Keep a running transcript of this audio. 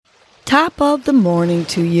Top of the morning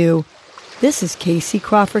to you. This is Casey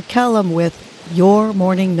Crawford Kellum with Your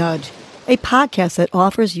Morning Nudge, a podcast that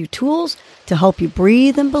offers you tools to help you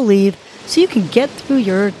breathe and believe so you can get through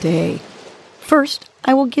your day. First,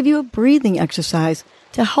 I will give you a breathing exercise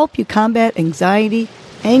to help you combat anxiety,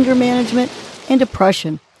 anger management, and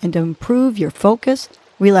depression, and to improve your focus,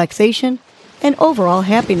 relaxation, and overall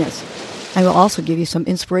happiness. I will also give you some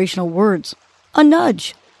inspirational words, a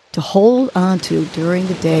nudge, to hold on to during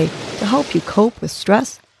the day to help you cope with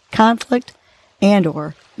stress, conflict, and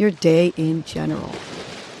or your day in general.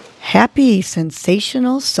 Happy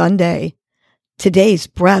Sensational Sunday. Today's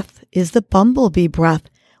breath is the bumblebee breath,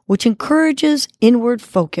 which encourages inward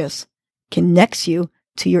focus, connects you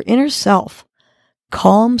to your inner self,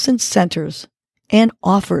 calms and centers, and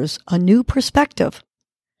offers a new perspective.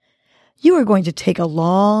 You are going to take a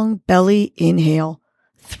long belly inhale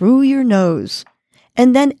through your nose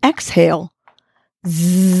and then exhale.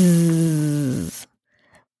 Zzz.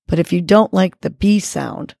 But if you don't like the B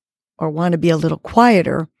sound or want to be a little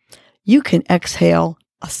quieter, you can exhale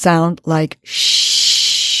a sound like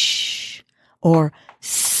shh or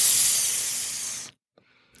sss.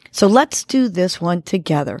 So let's do this one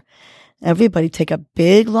together. Everybody take a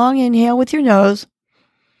big long inhale with your nose.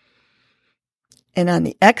 And on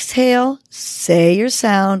the exhale, say your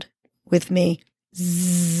sound with me.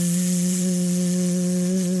 Zzz.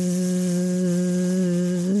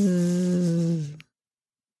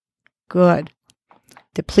 Good.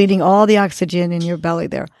 Depleting all the oxygen in your belly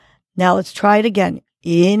there. Now let's try it again.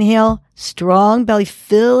 Inhale, strong belly,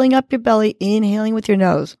 filling up your belly, inhaling with your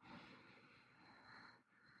nose.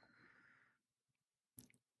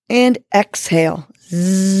 And exhale. Zzz.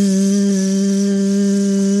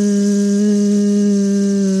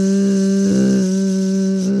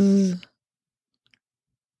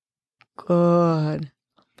 Good.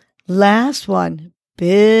 Last one.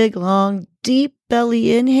 Big, long, deep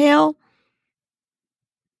belly inhale.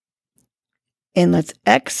 And let's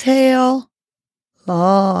exhale.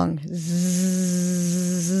 Long. Zzz.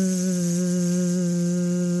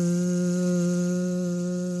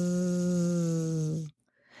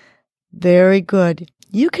 Very good.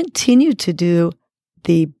 You continue to do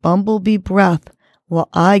the bumblebee breath while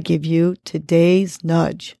I give you today's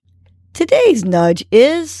nudge. Today's nudge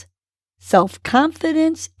is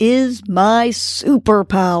self-confidence is my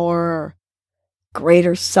superpower.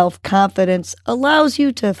 Greater self-confidence allows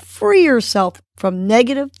you to free yourself from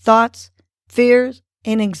negative thoughts, fears,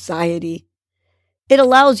 and anxiety. It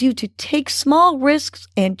allows you to take small risks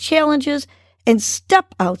and challenges and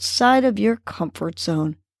step outside of your comfort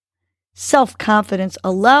zone. Self-confidence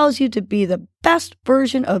allows you to be the best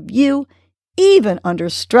version of you, even under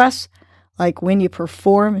stress, like when you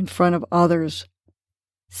perform in front of others.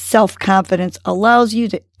 Self-confidence allows you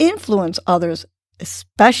to influence others,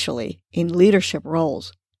 especially in leadership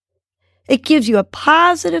roles. It gives you a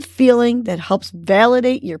positive feeling that helps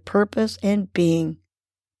validate your purpose and being.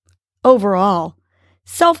 Overall,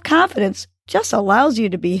 self-confidence just allows you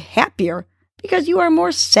to be happier because you are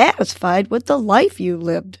more satisfied with the life you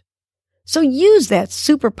lived. So use that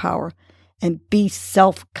superpower and be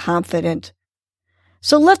self-confident.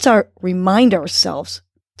 So let's remind ourselves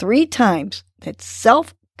 3 times that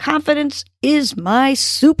self-confidence is my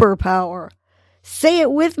superpower. Say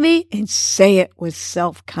it with me and say it with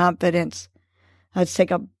self-confidence. Let's take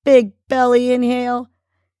a big belly inhale.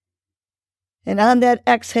 And on that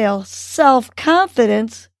exhale,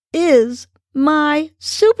 self-confidence is my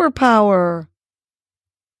superpower.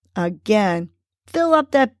 Again, fill up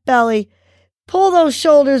that belly. Pull those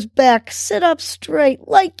shoulders back. Sit up straight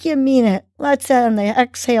like you mean it. Let's on the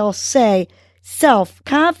exhale say,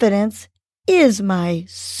 self-confidence is my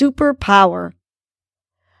superpower.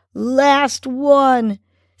 Last one.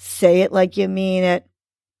 Say it like you mean it.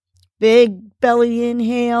 Big belly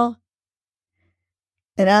inhale.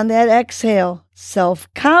 And on that exhale,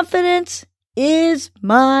 self-confidence is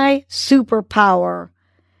my superpower.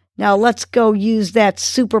 Now let's go use that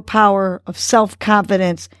superpower of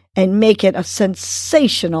self-confidence and make it a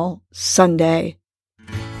sensational Sunday.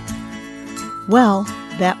 Well,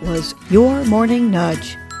 that was your morning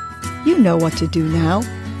nudge. You know what to do now.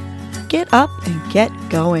 Get up and get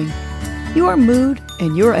going. Your mood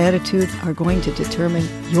and your attitude are going to determine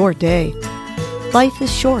your day. Life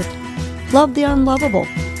is short. Love the unlovable.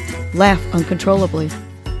 Laugh uncontrollably.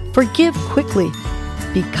 Forgive quickly.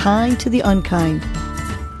 Be kind to the unkind.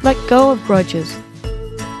 Let go of grudges.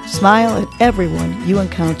 Smile at everyone you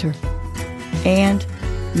encounter. And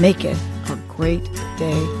make it a great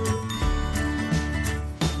day.